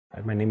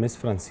My name is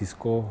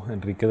Francisco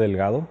Enrique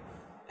Delgado,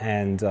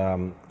 and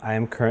I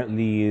am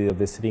currently a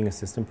visiting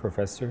assistant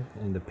professor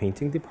in the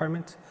painting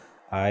department.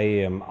 I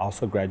am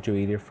also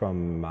graduated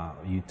from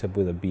UTEP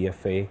with a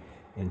BFA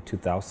in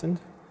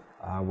 2000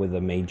 with a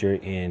major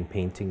in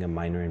painting and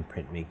minor in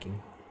printmaking.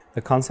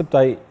 The concept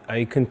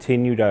I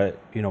continued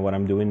what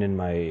I'm doing in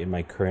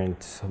my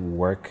current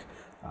work.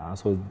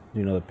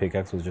 The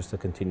Pickaxe was just a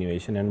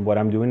continuation, and what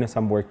I'm doing is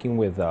I'm working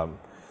with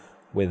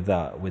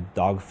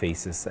dog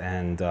faces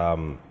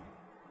and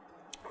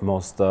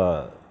most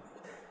I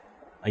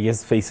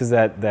guess faces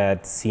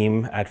that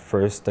seem at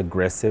first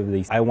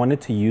aggressive. I wanted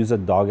to use a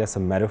dog as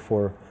a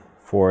metaphor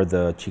for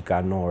the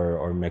Chicano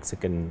or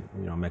Mexican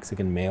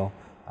Mexican male,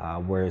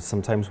 where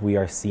sometimes we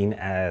are seen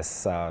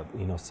as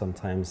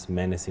sometimes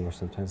menacing or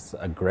sometimes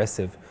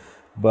aggressive,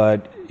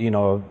 but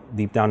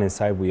deep down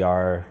inside we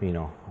are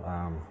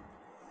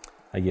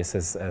I guess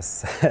as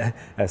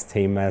as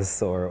tame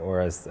as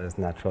or as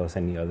natural as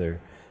any other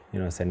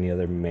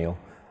male.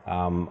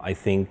 I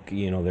think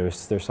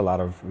there's a lot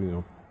of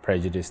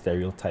prejudice,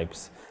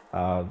 stereotypes.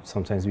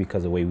 Sometimes because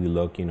of the way we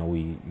look,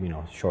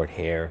 short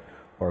hair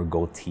or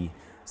goatee.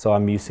 So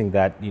I'm using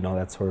that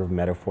that sort of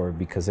metaphor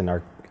because I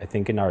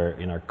think in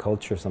our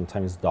culture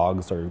sometimes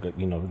dogs are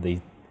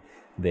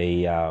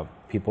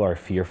people are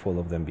fearful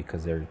of them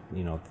because they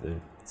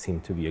seem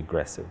to be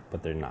aggressive,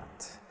 but they're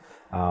not.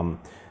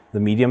 The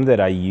medium that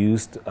I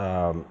used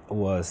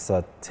was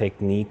a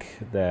technique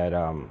that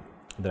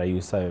I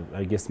use,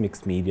 I guess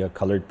mixed media,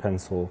 colored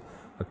pencil,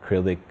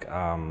 acrylic,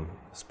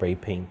 spray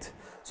paint.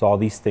 So all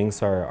these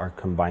things are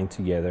combined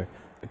together.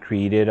 I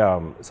created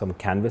some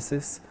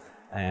canvases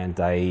and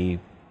I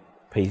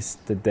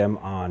pasted them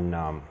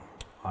on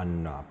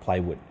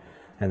plywood.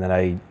 And then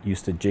I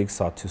used a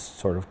jigsaw to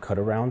sort of cut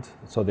around.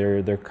 So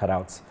they're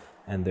cutouts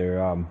and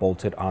they're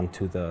bolted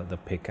onto the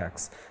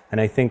pickaxe.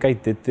 And I think I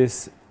did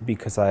this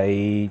because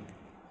the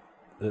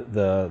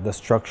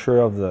structure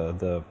of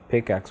the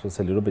pickaxe was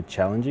a little bit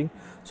challenging,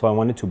 so I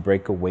wanted to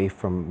break away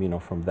from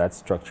from that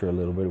structure a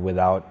little bit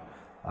without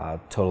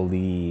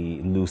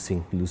totally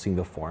losing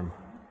the form.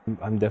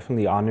 I'm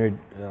definitely honored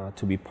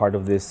to be part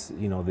of this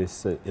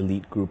this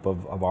elite group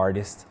of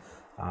artists.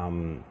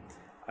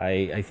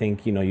 I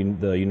think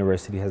the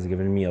university has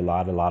given me a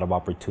lot of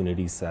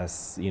opportunities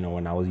as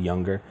when I was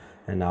younger,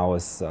 and now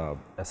as a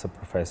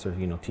professor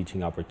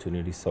teaching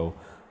opportunities. So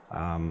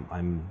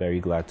I'm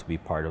very glad to be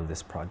part of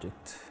this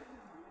project.